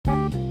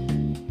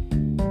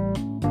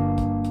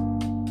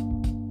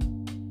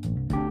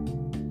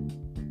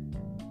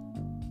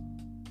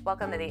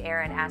Welcome to the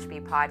Erin Ashby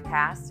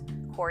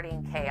podcast,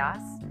 Courting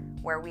Chaos,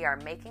 where we are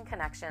making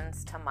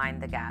connections to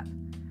mind the gap.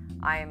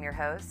 I am your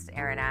host,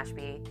 Erin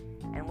Ashby,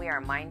 and we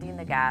are minding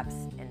the gaps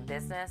in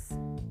business,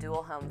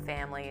 dual home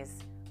families,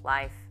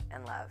 life,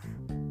 and love.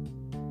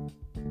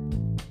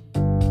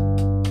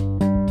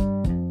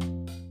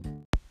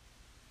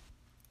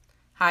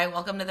 Hi,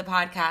 welcome to the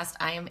podcast.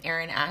 I am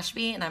Erin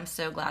Ashby, and I'm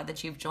so glad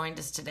that you've joined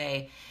us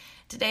today.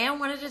 Today, I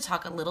wanted to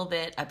talk a little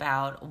bit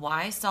about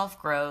why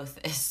self-growth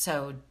is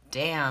so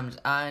damned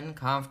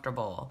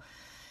uncomfortable.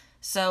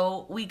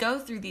 So we go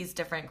through these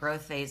different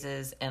growth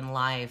phases in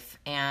life,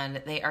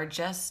 and they are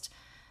just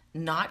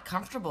not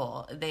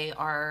comfortable. They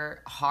are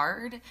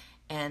hard,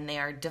 and they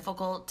are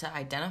difficult to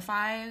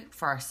identify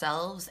for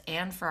ourselves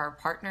and for our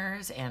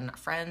partners and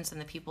friends and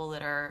the people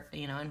that are,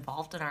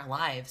 involved in our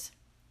lives.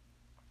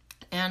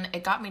 And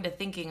it got me to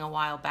thinking a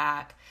while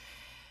back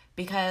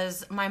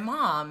because my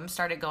mom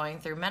started going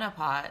through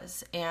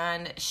menopause,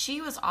 and she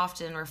was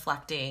often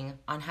reflecting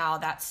on how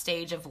that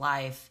stage of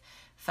life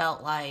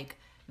felt like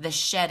the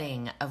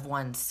shedding of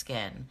one's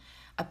skin,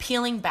 a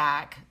peeling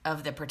back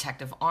of the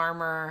protective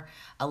armor,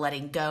 a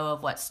letting go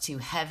of what's too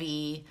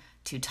heavy,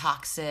 too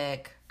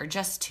toxic, or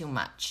just too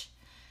much.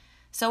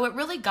 So it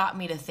really got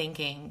me to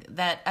thinking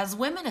that as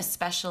women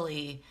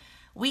especially,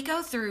 we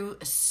go through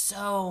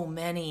so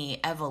many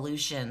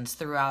evolutions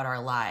throughout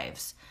our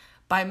lives.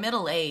 By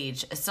middle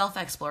age,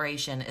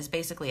 self-exploration is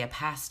basically a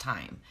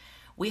pastime.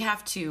 We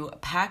have to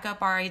pack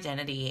up our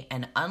identity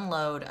and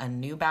unload a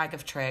new bag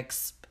of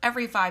tricks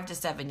every 5 to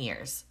 7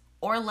 years,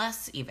 or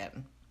less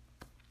even.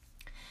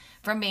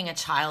 From being a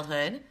child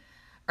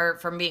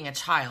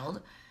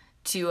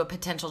to a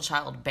potential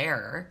child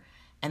bearer,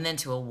 and then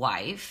to a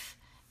wife,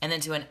 and then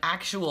to an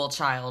actual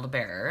child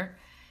bearer,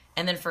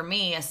 and then for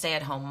me, a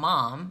stay-at-home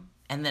mom,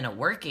 and then a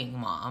working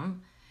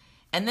mom,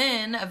 and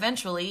then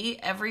eventually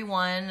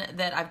everyone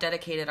that I've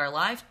dedicated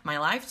my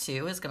life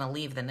to is going to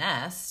leave the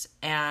nest,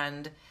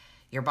 and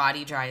your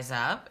body dries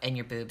up, and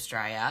your boobs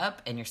dry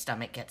up, and your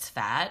stomach gets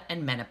fat,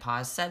 and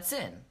menopause sets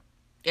in.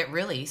 It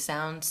really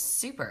sounds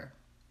super.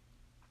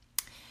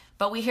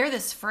 But we hear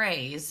this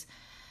phrase,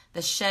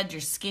 the shed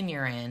your skin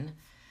you're in,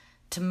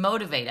 to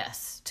motivate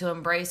us to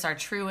embrace our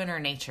true inner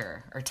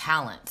nature or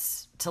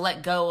talents, to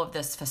let go of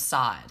this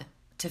facade,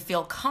 to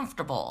feel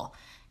comfortable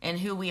in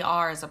who we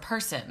are as a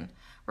person,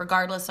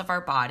 regardless of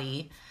our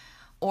body,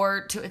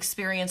 or to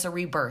experience a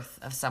rebirth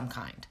of some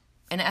kind.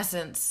 In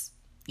essence,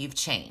 you've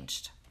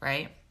changed,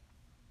 right?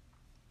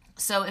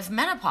 So if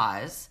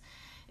menopause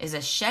is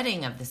a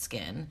shedding of the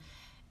skin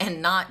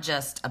and not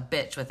just a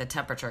bitch with a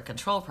temperature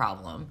control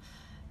problem,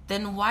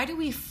 then why do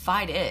we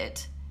fight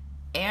it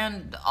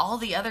and all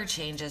the other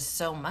changes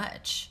so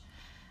much?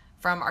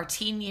 From our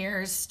teen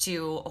years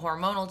to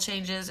hormonal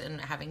changes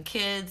and having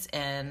kids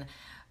and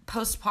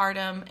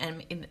postpartum,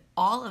 and in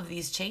all of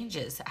these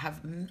changes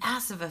have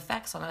massive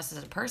effects on us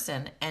as a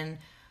person, and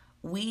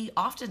we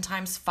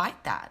oftentimes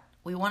fight that.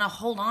 We want to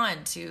hold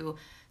on to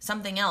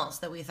something else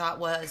that we thought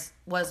was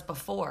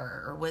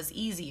before, or was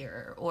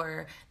easier,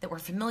 or that we're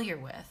familiar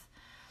with.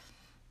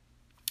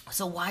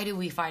 So why do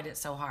we fight it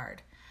so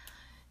hard?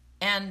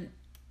 And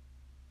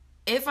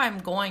if I'm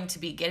going to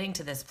be getting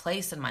to this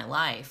place in my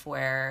life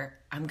where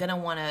I'm going to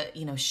want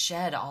to,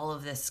 shed all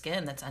of this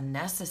skin that's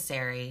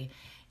unnecessary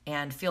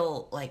and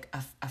feel like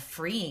a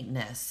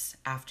freeness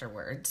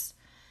afterwards,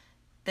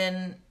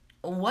 then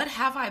what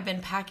have I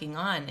been packing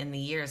on in the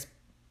years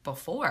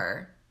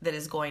before that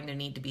is going to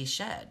need to be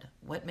shed?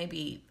 What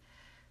maybe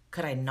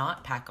could I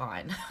not pack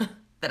on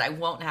that I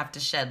won't have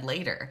to shed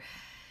later?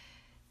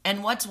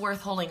 And what's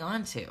worth holding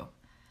on to?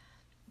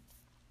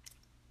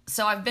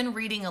 So I've been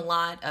reading a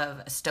lot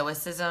of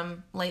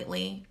Stoicism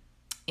lately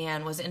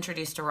and was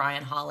introduced to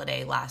Ryan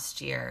Holiday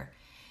last year.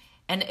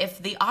 And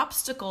if the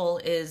obstacle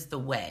is the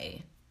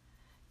way,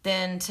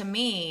 then to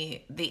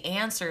me, the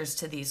answers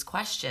to these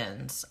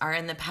questions are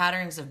in the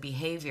patterns of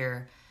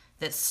behavior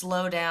that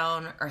slow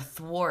down or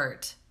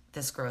thwart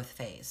this growth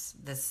phase,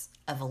 this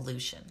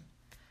evolution.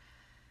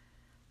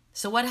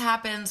 So what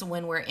happens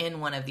when we're in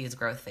one of these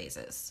growth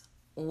phases?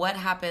 What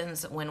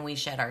happens when we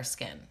shed our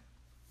skin?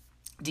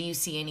 Do you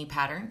see any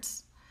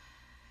patterns?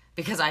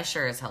 Because I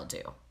sure as hell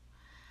do.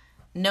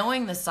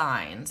 Knowing the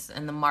signs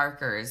and the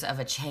markers of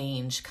a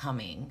change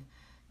coming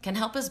can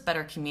help us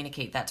better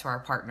communicate that to our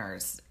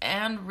partners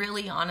and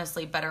really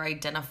honestly better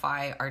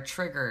identify our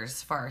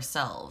triggers for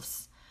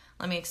ourselves.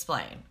 Let me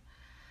explain.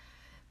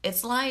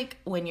 It's like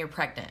when you're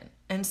pregnant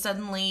and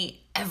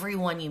suddenly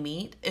everyone you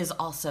meet is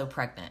also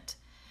pregnant.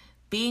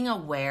 Being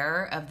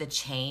aware of the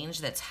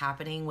change that's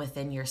happening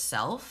within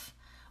yourself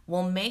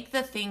will make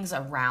the things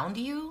around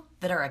you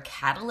that are a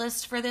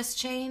catalyst for this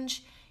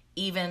change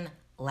even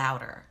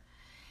louder.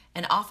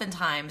 And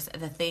oftentimes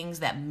the things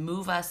that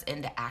move us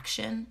into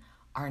action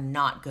are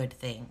not good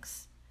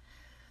things.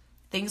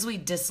 Things we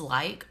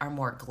dislike are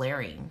more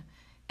glaring,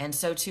 and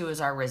so too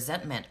is our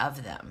resentment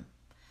of them.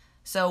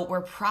 So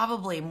we're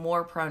probably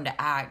more prone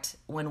to act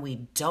when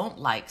we don't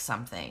like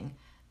something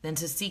than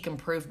to seek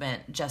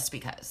improvement just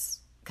because.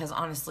 Because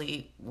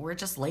honestly, we're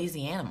just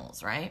lazy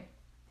animals, right?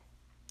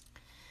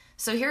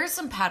 So here are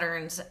some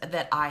patterns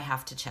that I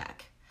have to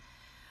check.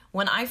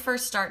 When I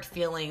first start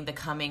feeling the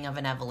coming of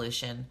an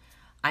evolution,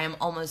 I am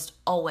almost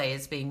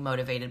always being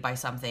motivated by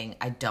something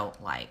I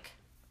don't like.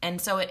 And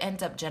so it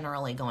ends up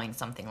generally going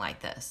something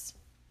like this.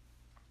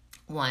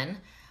 1,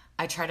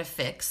 I try to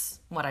fix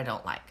what I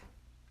don't like.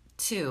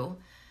 2,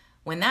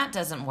 when that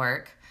doesn't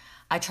work,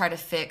 I try to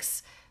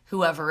fix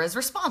whoever is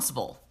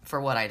responsible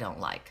for what I don't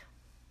like.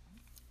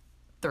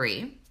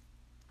 3,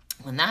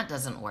 when that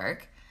doesn't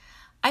work,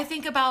 I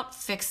think about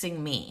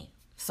fixing me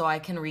so I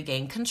can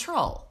regain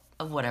control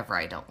of whatever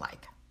I don't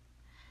like.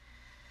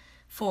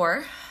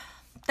 4,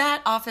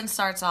 that often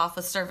starts off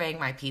with surveying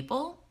my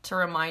people to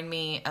remind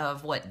me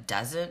of what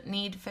doesn't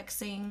need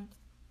fixing.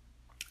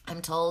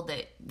 I'm told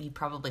that you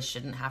probably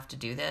shouldn't have to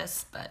do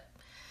this, but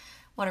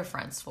what are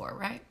friends for,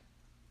 right?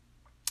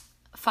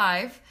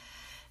 5,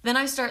 then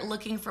I start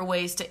looking for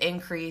ways to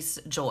increase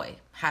joy,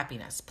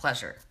 happiness,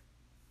 pleasure.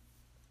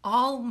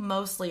 All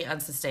mostly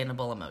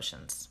unsustainable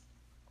emotions.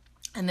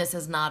 And this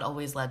has not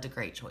always led to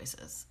great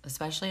choices,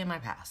 especially in my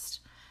past.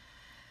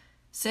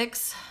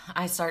 6,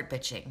 I start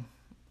bitching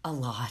a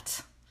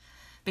lot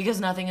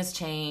because nothing has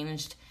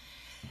changed.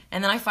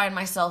 And then I find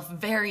myself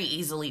very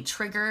easily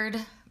triggered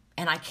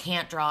and I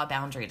can't draw a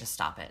boundary to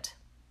stop it.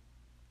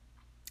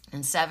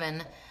 And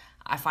 7,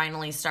 I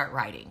finally start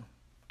writing.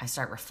 I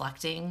start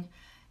reflecting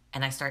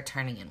and I start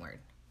turning inward.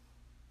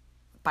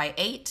 By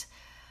 8,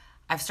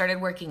 I've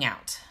started working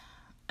out.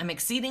 I'm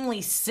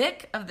exceedingly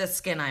sick of the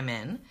skin I'm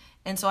in,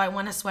 and so I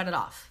want to sweat it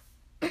off.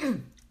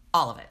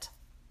 All of it.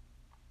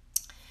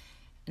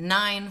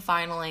 9,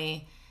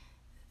 finally,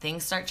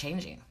 things start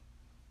changing.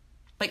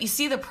 But you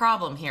see the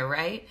problem here,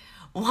 right?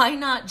 Why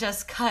not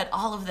just cut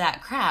all of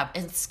that crap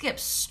and skip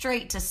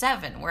straight to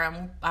 7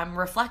 where I'm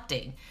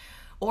reflecting?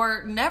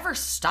 Or never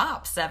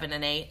stop 7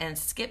 and 8 and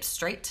skip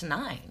straight to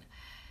 9.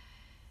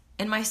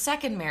 In my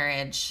second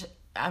marriage,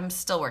 I'm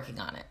still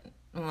working on it.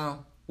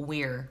 Well,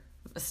 we're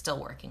still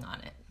working on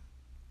it.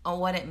 On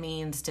what it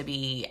means to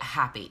be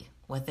happy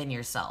within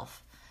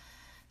yourself.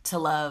 To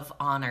love,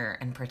 honor,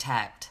 and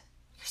protect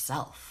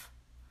yourself.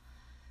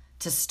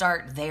 To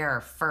start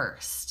there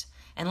first.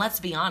 And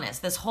let's be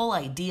honest, this whole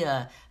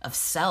idea of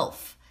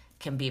self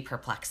can be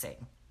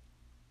perplexing.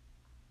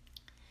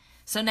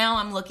 So now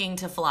I'm looking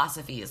to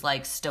philosophies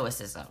like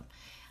Stoicism.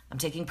 I'm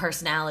taking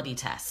personality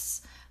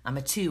tests. I'm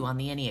a 2 on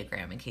the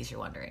Enneagram, in case you're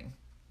wondering.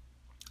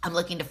 I'm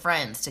looking to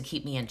friends to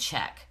keep me in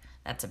check.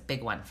 That's a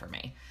big one for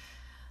me.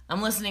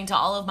 I'm listening to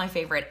all of my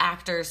favorite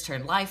actors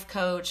turned life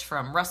coach,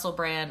 from Russell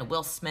Brand to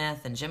Will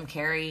Smith and Jim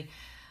Carrey.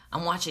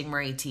 I'm watching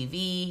Murray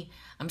TV.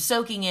 I'm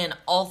soaking in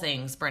all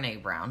things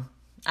Brené Brown.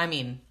 I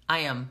mean, I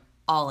am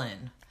all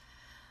in.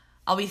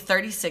 I'll be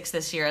 36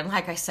 this year, and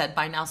like I said,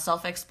 by now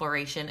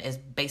self-exploration is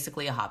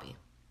basically a hobby.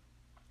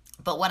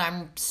 But what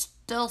I'm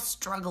still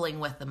struggling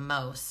with the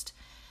most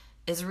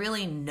is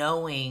really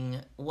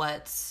knowing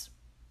what's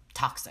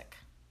toxic.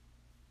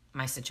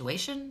 My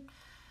situation,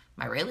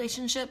 my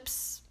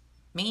relationships,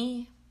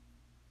 me,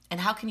 and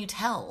how can you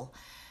tell?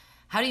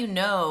 How do you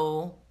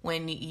know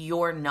when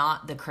you're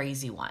not the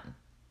crazy one?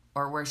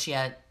 Or worse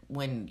yet,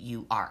 when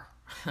you are?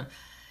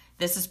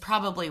 This is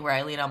probably where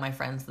I lean on my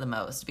friends the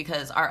most,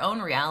 because our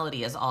own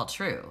reality is all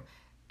true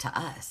to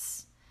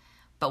us.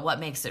 But what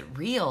makes it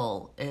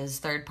real is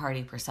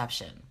third-party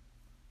perception.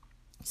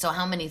 So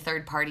how many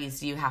third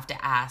parties do you have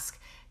to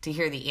ask to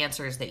hear the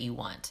answers that you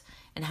want?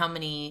 And how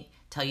many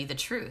tell you the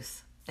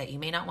truth that you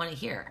may not want to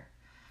hear?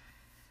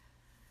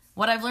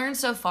 What I've learned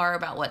so far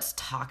about what's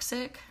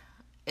toxic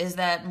is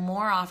that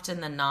more often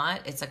than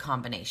not, it's a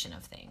combination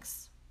of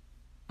things.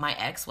 My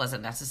ex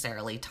wasn't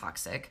necessarily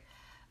toxic,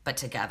 but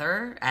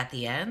together, at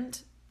the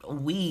end,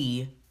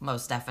 we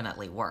most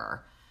definitely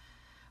were.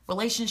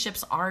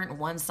 Relationships aren't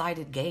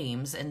one-sided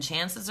games, and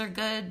chances are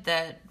good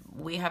that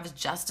we have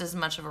just as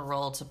much of a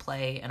role to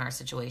play in our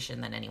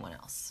situation than anyone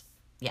else.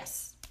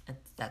 Yes,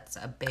 that's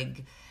a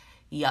big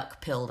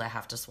yuck pill to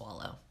have to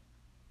swallow.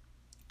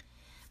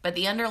 But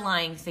the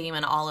underlying theme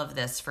in all of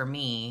this for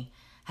me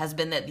has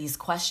been that these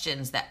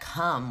questions that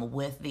come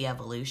with the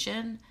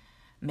evolution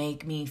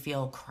make me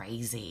feel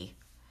crazy.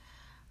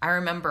 I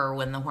remember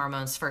when the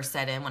hormones first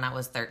set in when I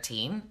was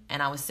 13,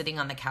 and I was sitting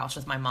on the couch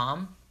with my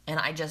mom,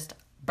 and I just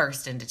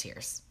burst into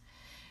tears.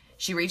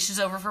 She reaches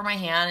over for my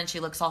hand, and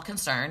she looks all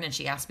concerned, and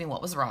she asked me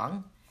what was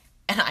wrong.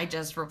 And I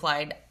just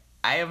replied,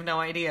 I have no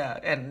idea,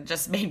 and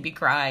just made me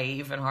cry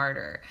even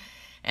harder.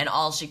 And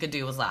all she could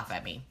do was laugh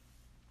at me.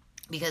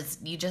 Because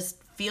you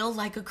just feel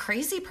like a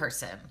crazy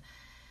person.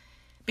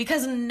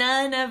 Because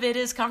none of it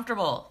is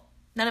comfortable.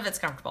 None of it's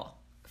comfortable.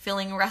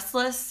 Feeling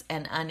restless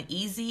and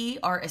uneasy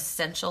are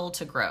essential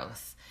to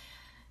growth.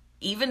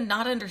 Even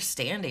not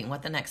understanding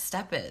what the next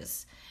step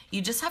is.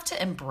 You just have to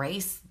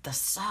embrace the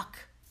suck.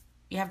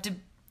 You have to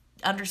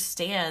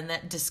understand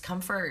that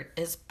discomfort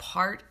is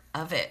part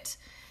of it.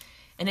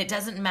 And it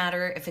doesn't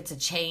matter if it's a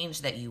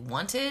change that you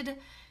wanted,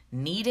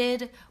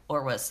 needed,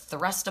 or was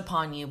thrust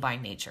upon you by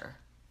nature.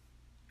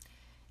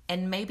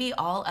 And maybe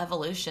all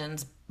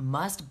evolutions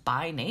must,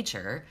 by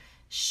nature,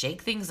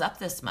 shake things up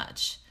this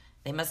much.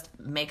 They must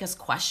make us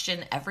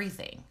question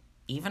everything,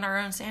 even our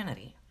own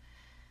sanity.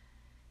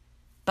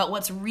 But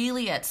what's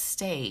really at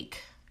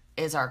stake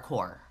is our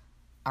core,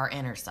 our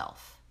inner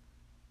self.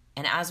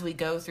 And as we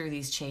go through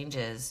these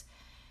changes,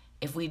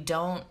 if we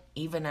don't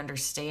even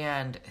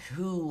understand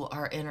who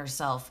our inner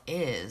self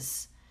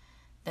is,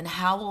 then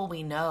how will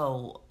we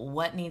know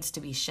what needs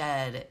to be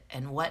shed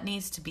and what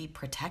needs to be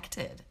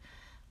protected?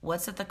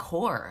 What's at the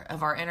core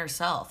of our inner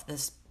self,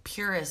 this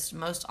purest,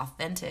 most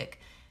authentic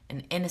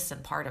and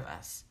innocent part of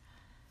us?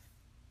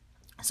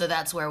 So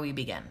that's where we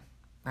begin,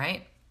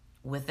 right?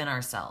 Within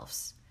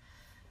ourselves.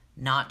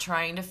 Not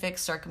trying to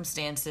fix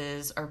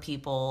circumstances or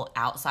people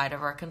outside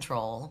of our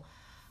control.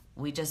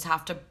 We just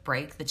have to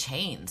break the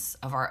chains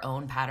of our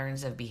own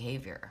patterns of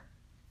behavior.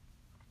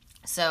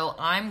 So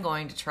I'm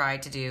going to try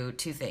to do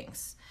two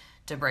things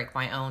to break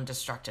my own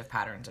destructive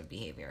patterns of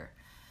behavior.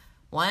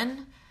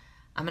 One,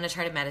 I'm going to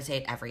try to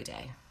meditate every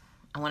day.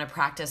 I want to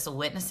practice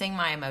witnessing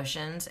my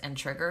emotions and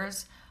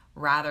triggers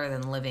rather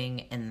than living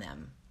in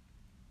them.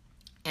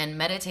 And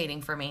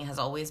meditating for me has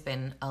always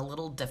been a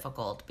little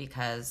difficult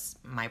because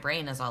my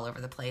brain is all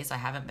over the place. I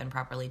haven't been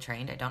properly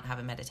trained. I don't have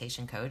a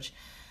meditation coach.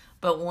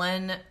 But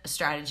one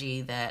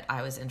strategy that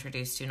I was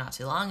introduced to not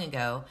too long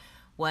ago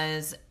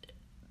was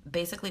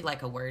basically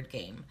like a word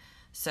game.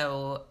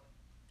 So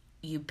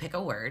you pick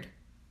a word,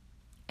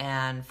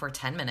 and for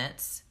 10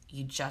 minutes,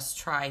 you just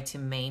try to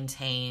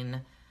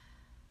maintain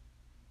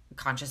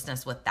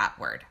consciousness with that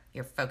word.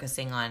 You're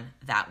focusing on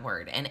that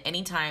word. And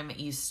anytime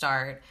you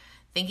start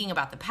thinking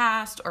about the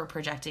past or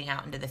projecting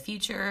out into the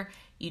future,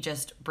 you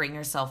just bring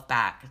yourself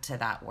back to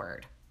that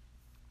word.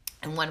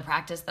 And one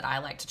practice that I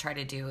like to try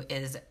to do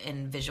is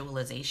in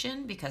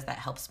visualization, because that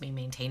helps me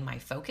maintain my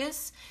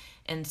focus.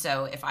 And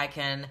so if I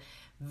can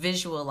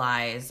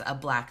visualize a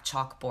black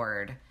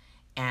chalkboard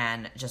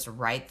and just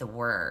write the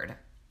word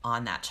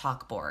on that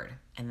chalkboard,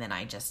 and then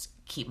I just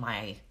keep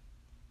my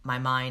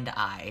mind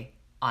eye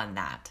on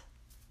that.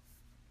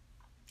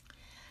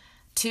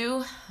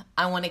 2,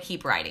 I want to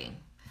keep writing.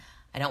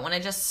 I don't want to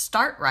just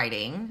start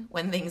writing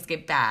when things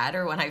get bad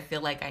or when I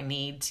feel like I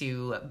need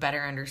to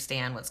better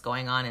understand what's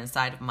going on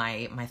inside of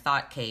my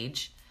thought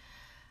cage.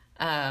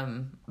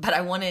 But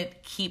I want to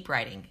keep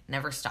writing,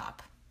 never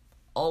stop.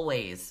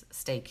 Always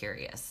stay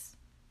curious.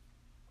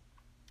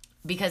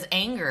 Because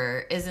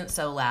anger isn't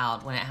so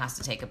loud when it has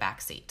to take a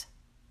back seat.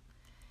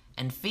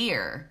 And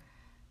fear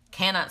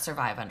cannot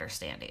survive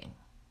understanding.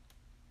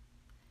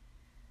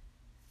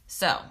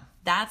 So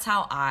that's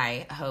how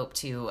I hope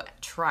to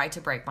try to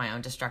break my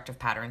own destructive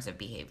patterns of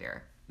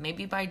behavior.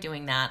 Maybe by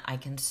doing that, I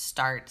can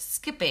start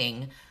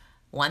skipping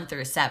 1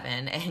 through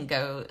 7 and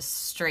go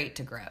straight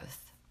to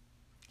growth.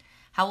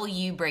 How will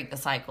you break the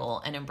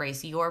cycle and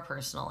embrace your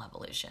personal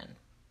evolution?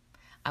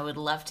 I would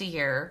love to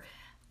hear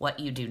what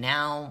you do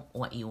now,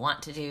 what you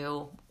want to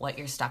do, what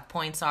your stuck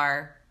points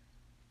are.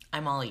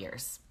 I'm all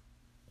ears.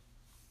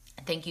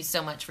 Thank you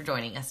so much for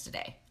joining us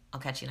today. I'll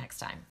catch you next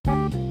time.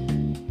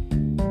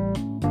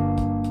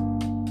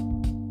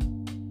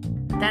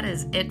 That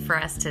is it for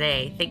us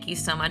today. Thank you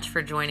so much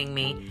for joining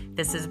me.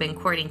 This has been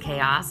Courting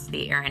Chaos,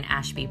 the Erin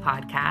Ashby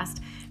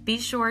podcast. Be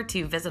sure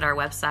to visit our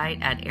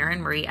website at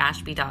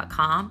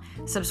erinmarieashby.com,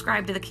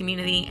 subscribe to the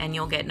community, and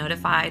you'll get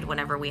notified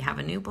whenever we have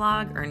a new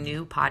blog or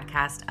new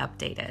podcast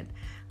updated.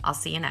 I'll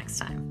see you next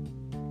time.